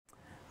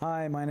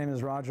Hi, my name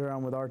is Roger.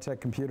 I'm with Artec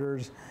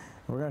Computers.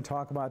 We're going to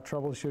talk about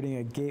troubleshooting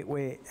a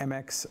Gateway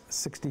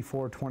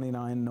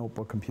MX6429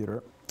 notebook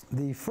computer.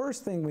 The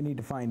first thing we need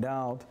to find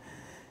out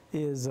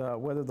is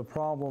whether the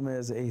problem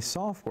is a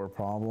software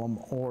problem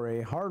or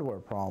a hardware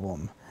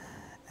problem.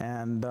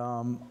 And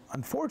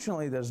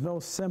unfortunately, there's no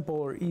simple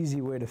or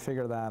easy way to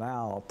figure that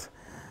out.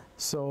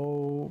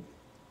 So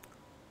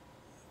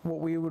what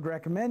I would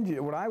recommend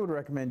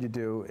you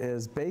do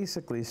is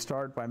basically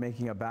start by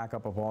making a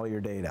backup of all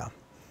your data.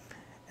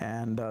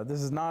 And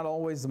this is not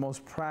always the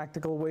most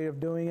practical way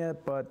of doing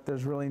it, but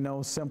there's really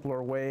no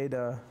simpler way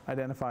to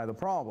identify the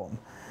problem.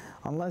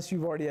 Unless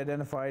you've already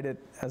identified it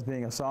as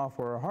being a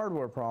software or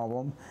hardware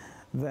problem,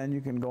 then you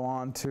can go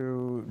on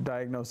to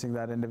diagnosing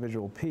that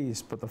individual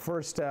piece. But the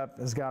first step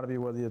has got to be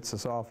whether it's a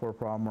software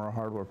problem or a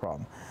hardware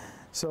problem.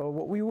 So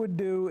what we would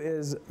do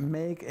is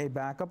make a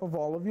backup of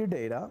all of your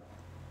data,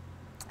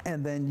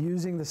 and then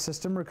using the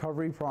system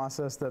recovery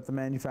process that the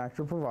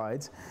manufacturer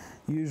provides,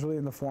 usually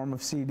in the form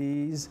of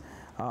CDs.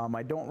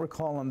 I don't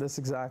recall on this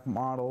exact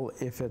model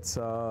if it's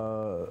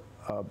a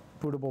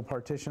bootable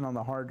partition on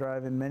the hard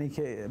drive. In many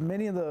cases,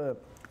 many of the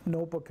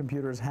notebook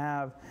computers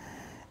have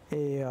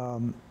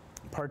a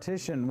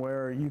partition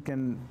where you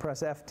can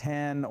press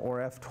F10 or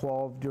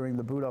F12 during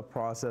the boot up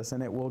process,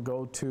 and it will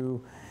go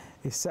to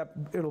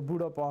it'll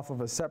boot up off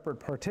of a separate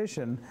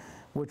partition,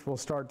 which will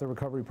start the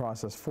recovery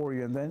process for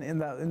you. And then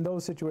in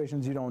those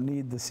situations, you don't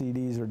need the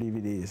CDs or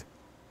DVDs.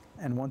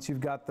 And once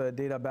you've got the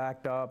data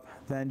backed up,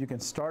 then you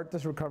can start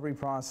this recovery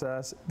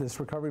process. This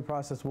recovery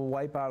process will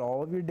wipe out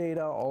all of your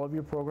data, all of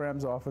your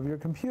programs off of your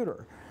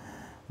computer.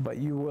 But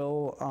you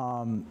will,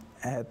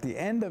 at the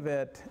end of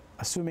it,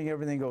 assuming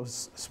everything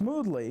goes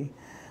smoothly,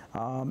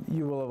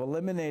 you will have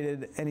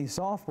eliminated any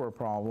software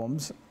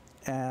problems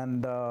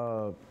and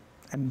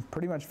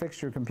pretty much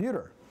fixed your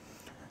computer.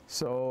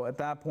 So at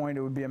that point,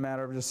 it would be a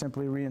matter of just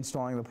simply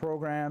reinstalling the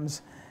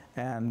programs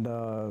and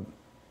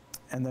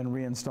then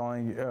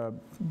reinstalling,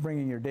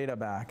 bringing your data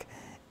back.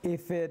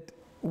 If it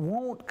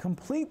won't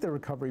complete the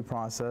recovery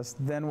process,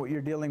 then what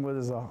you're dealing with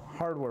is a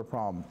hardware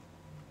problem.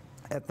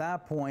 At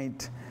that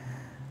point,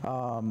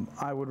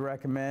 I would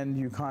recommend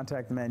you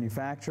contact the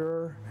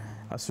manufacturer,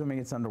 assuming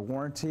it's under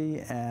warranty,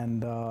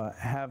 and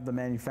have the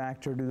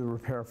manufacturer do the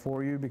repair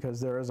for you,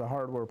 because there is a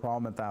hardware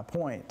problem at that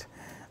point.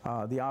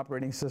 The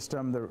operating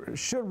system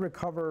should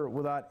recover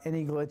without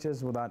any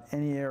glitches, without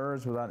any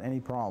errors, without any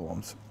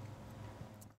problems.